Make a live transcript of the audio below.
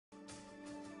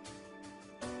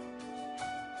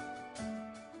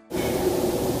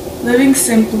Living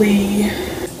simply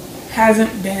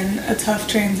hasn't been a tough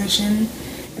transition.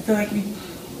 I feel like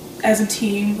as a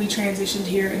team, we transitioned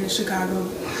here into Chicago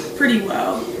pretty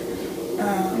well.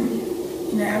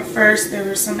 At first there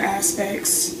were some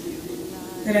aspects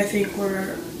that I think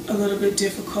were a little bit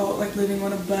difficult, like living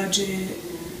on a budget,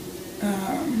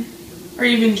 or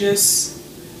even just,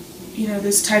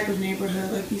 this type of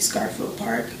neighborhood like East Garfield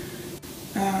Park.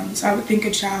 So I would think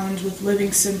a challenge with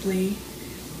living simply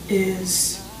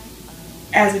is,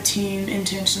 as a team,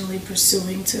 intentionally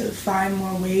pursuing to find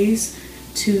more ways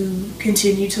to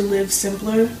continue to live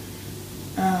simpler.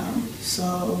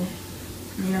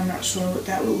 I'm not sure what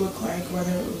that would look like,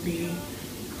 whether it would be,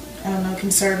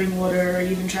 conserving water or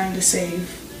even trying to save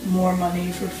more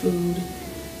money for food.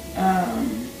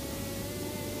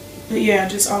 But yeah,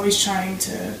 just always trying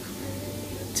to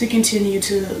continue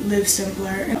to live simpler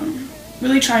and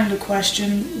really trying to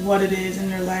question what it is in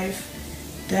your life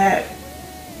that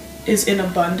is in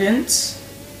abundance,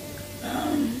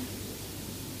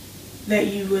 that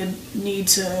you would need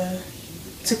to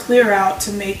clear out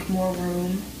to make more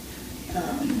room,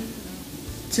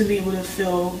 to be able to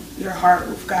fill your heart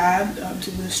with God,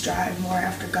 to be able to strive more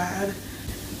after God.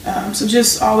 So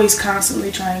just always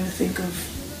constantly trying to think of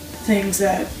things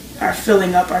that are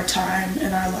filling up our time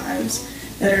in our lives,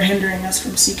 that are hindering us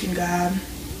from seeking God.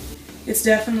 It's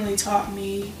definitely taught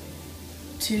me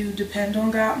to depend on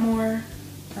God more,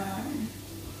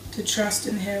 to trust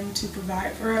in Him to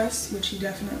provide for us, which He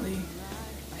definitely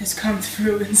has come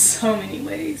through in so many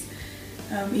ways.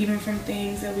 Even from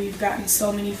things that we've gotten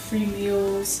so many free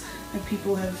meals, like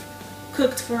people have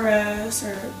cooked for us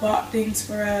or bought things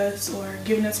for us or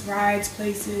given us rides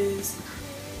places.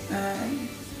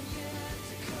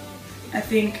 I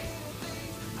think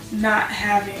not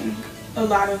having a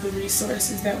lot of the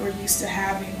resources that we're used to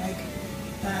having, like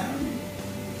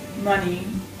money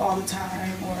all the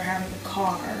time or having a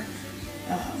car,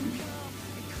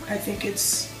 I think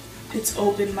it's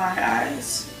opened my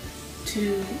eyes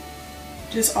to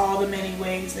just all the many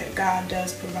ways that God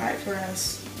does provide for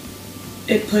us.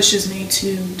 It pushes me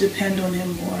to depend on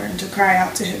Him more and to cry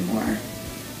out to Him more.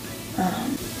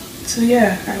 So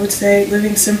yeah, I would say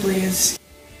living simply it's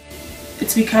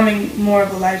becoming more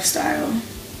of a lifestyle,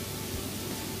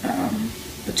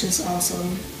 but just also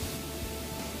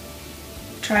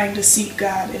trying to seek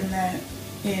God in that,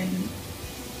 in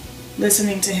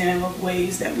listening to Him of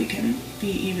ways that we can be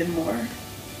even more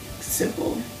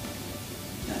simple.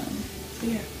 So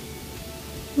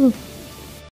yeah.